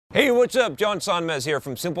Hey, what's up? John Sonmez here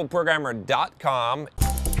from simpleprogrammer.com.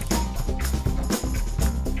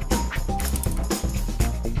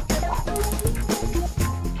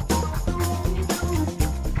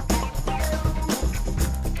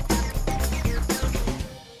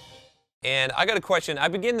 And I got a question.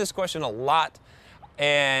 I've been getting this question a lot,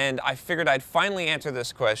 and I figured I'd finally answer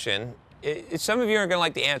this question. Some of you aren't going to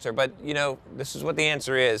like the answer, but you know, this is what the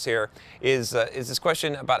answer is here, is this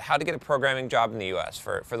question about how to get a programming job in the U.S.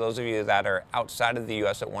 For those of you that are outside of the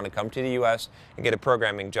U.S. that want to come to the U.S. and get a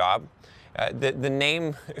programming job. The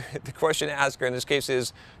name, the question asker in this case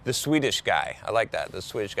is the Swedish guy. I like that, the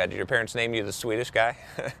Swedish guy. Did your parents name you the Swedish guy?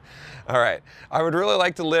 All right. I would really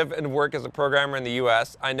like to live and work as a programmer in the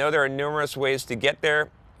U.S. I know there are numerous ways to get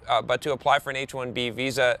there. But to apply for an H-1B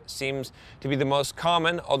visa seems to be the most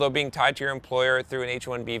common, although being tied to your employer through an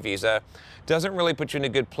H-1B visa doesn't really put you in a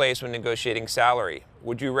good place when negotiating salary.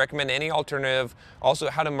 Would you recommend any alternative? Also,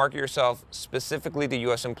 how to market yourself specifically to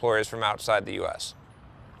U.S. employers from outside the U.S.?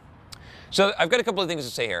 So I've got a couple of things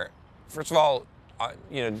to say here. First of all,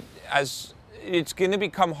 you know, as it's going to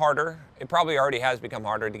become harder, it probably already has become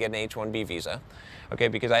harder to get an H-1B visa, okay,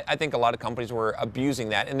 because I think a lot of companies were abusing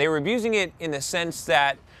that. And they were abusing it in the sense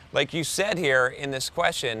that, like you said here in this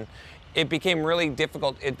question, it became really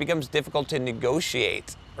difficult. It becomes difficult to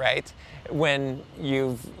negotiate, right? When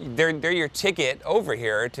they're your ticket over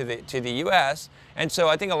here to the U.S. And so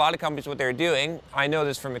I think a lot of companies, what they're doing, I know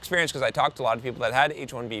this from experience because I talked to a lot of people that had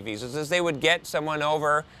H-1B visas, is they would get someone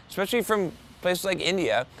over, especially from places like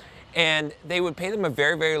India, and they would pay them a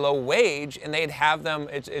very, very low wage, and they'd have them.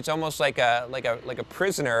 It's almost like a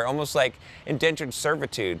prisoner, almost like indentured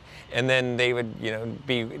servitude. And then they would, you know,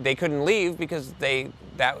 they couldn't leave because they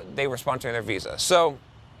were sponsoring their visa. So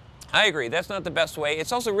I agree, that's not the best way.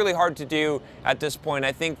 It's also really hard to do at this point.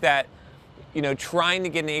 I think that, you know, trying to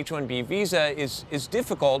get an H-1B visa is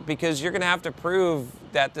difficult because you're going to have to prove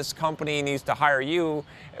that this company needs to hire you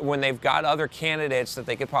when they've got other candidates that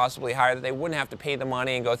they could possibly hire, that they wouldn't have to pay the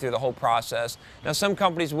money and go through the whole process. Now, some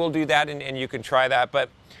companies will do that, and you can try that, but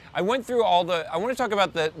I went through I want to talk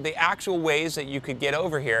about the actual ways that you could get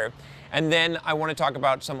over here, and then I want to talk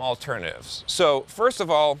about some alternatives. So, first of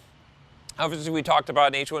all, obviously, we talked about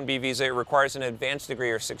an H-1B visa. It requires an advanced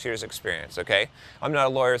degree or 6 years experience, okay? I'm not a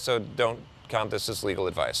lawyer, so don't count this as legal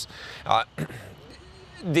advice.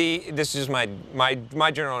 This is my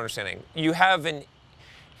general understanding. You have an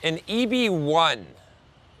EB-1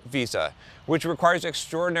 visa, which requires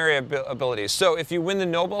extraordinary abilities. So if you win the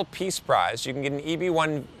Nobel Peace Prize, you can get an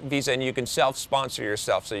EB-1 visa and you can self-sponsor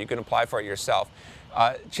yourself, so you can apply for it yourself.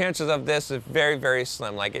 Chances of this is very, very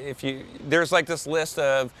slim. Like there's like this list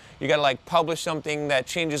of, you gotta like publish something that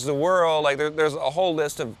changes the world. Like there's a whole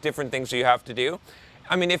list of different things you have to do.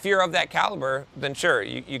 I mean, if you're of that caliber, then sure,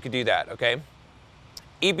 you could do that, okay?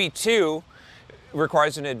 EB-2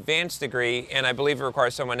 requires an advanced degree, and I believe it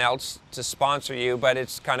requires someone else to sponsor you, but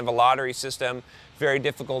it's kind of a lottery system, very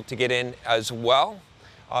difficult to get in as well.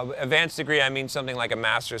 Advanced degree, I mean something like a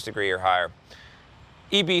master's degree or higher.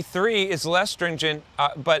 EB-3 is less stringent,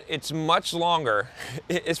 but it's much longer,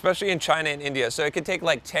 especially in China and India, so it could take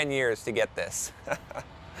like 10 years to get this.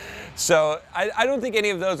 So I don't think any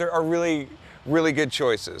of those are really good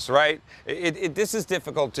choices, right? This is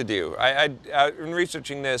difficult to do. In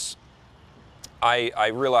researching this, I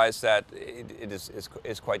realized that it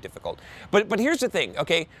is quite difficult. But here's the thing,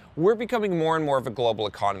 okay? We're becoming more and more of a global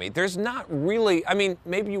economy. There's not really, I mean,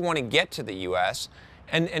 maybe you want to get to the U.S.,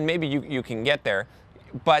 and maybe you can get there,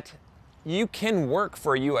 but you can work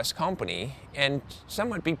for a U.S. company and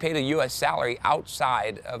somewhat be paid a U.S. salary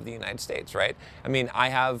outside of the United States, right? I mean, I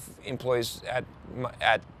have employees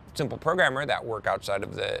at Simple Programmer that work outside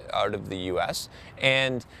of the U.S.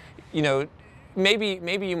 and, you know, maybe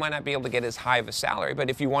you might not be able to get as high of a salary, but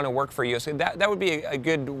if you want to work for U.S., that would be a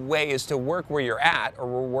good way, is to work where you're at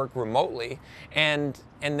or work remotely, and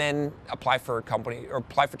then apply for a company or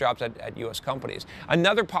apply for jobs at U.S. companies.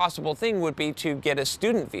 Another possible thing would be to get a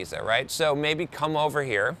student visa, right? So maybe come over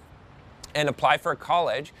here and apply for a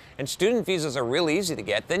college, and student visas are real easy to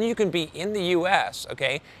get. Then you can be in the U.S.,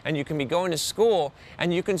 okay, and you can be going to school,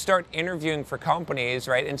 and you can start interviewing for companies,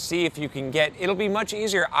 right, and see if you can get, it'll be much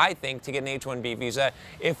easier, I think, to get an H-1B visa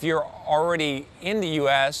if you're already in the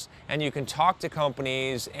U.S. and you can talk to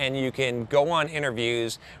companies and you can go on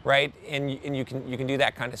interviews, right, and you can do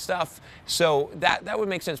that kind of stuff. So that would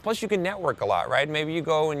make sense. Plus, you can network a lot, right? Maybe you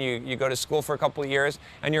go and you go to school for a couple of years,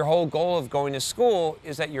 and your whole goal of going to school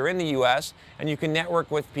is that you're in the U.S. and you can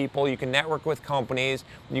network with people, you can network with companies,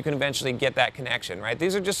 you can eventually get that connection, right?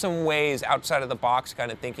 These are just some ways, outside of the box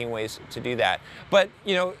kind of thinking ways to do that. But,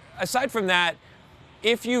 you know, aside from that,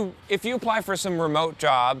 if you apply for some remote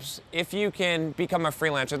jobs, if you can become a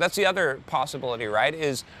freelancer, that's the other possibility, right?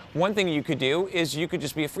 Is one thing you could do is you could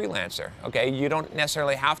just be a freelancer, okay? You don't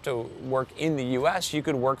necessarily have to work in the US. You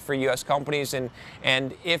could work for US companies,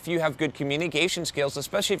 and if you have good communication skills,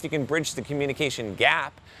 especially if you can bridge the communication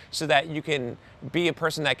gap so that you can be a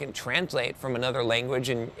person that can translate from another language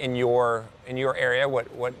in your area,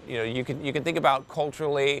 what you can think about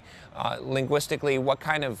culturally, linguistically, what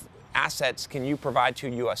kind of assets can you provide to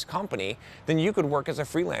a U.S. company, then you could work as a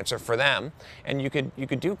freelancer for them, and you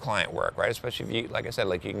could do client work, right? Especially if you, like I said,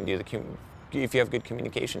 like you can do if you have good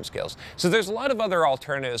communication skills. So there's a lot of other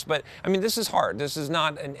alternatives, but I mean, this is hard. This is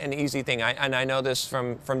not an easy thing. And I know this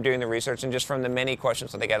from doing the research and just from the many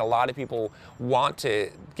questions that I get. A lot of people want to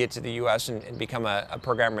get to the US and become a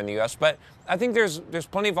programmer in the US, but I think there's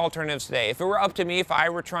plenty of alternatives today. If it were up to me, if I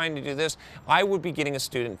were trying to do this, I would be getting a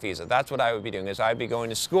student visa. That's what I would be doing, is I'd be going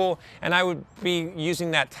to school, and I would be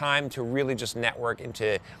using that time to really just network and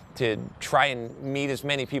to try and meet as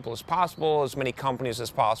many people as possible, as many companies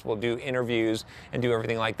as possible, do interviews and do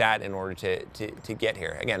everything like that in order to get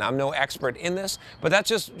here. Again, I'm no expert in this, but that's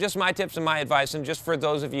just my tips and my advice, and just for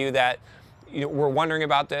those of you that were wondering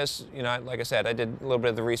about this, like I said, I did a little bit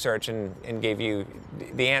of the research and gave you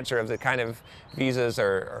the answer of the kind of visas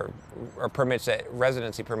or permits,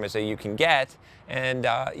 residency permits that you can get, and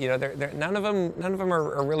none of them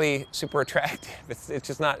are really super attractive. It's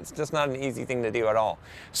just not an easy thing to do at all.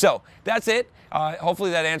 So that's it.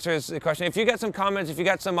 Hopefully that answers the question. If you got some comments, if you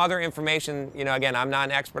got some other information, again, I'm not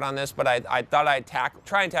an expert on this, but I thought I'd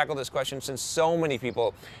try and tackle this question since so many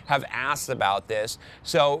people have asked about this.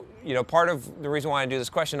 So part of the reason why I do this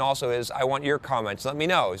question also is I want your comments. Let me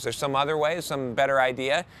know. Is there some other way, some better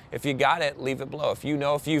idea? If you got it, leave it below. If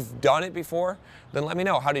if you've done it before, then let me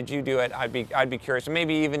know. How did you do it? I'd be curious, and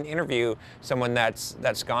maybe even interview someone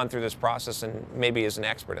that's gone through this process and maybe is an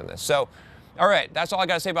expert in this. So, all right, that's all I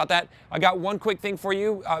got to say about that. I got one quick thing for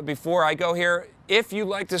you before I go here. If you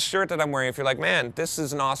like this shirt that I'm wearing, if you're like, man, this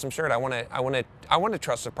is an awesome shirt, I want to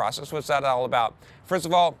trust the process. What's that all about? First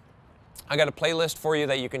of all, I got a playlist for you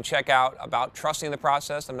that you can check out about trusting the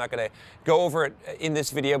process. I'm not going to go over it in this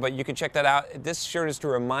video, but you can check that out. This shirt is to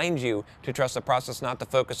remind you to trust the process, not to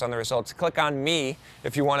focus on the results. Click on me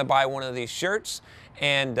if you want to buy one of these shirts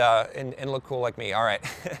and look cool like me. All right,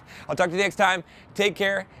 I'll talk to you next time. Take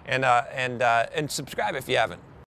care and subscribe if you haven't.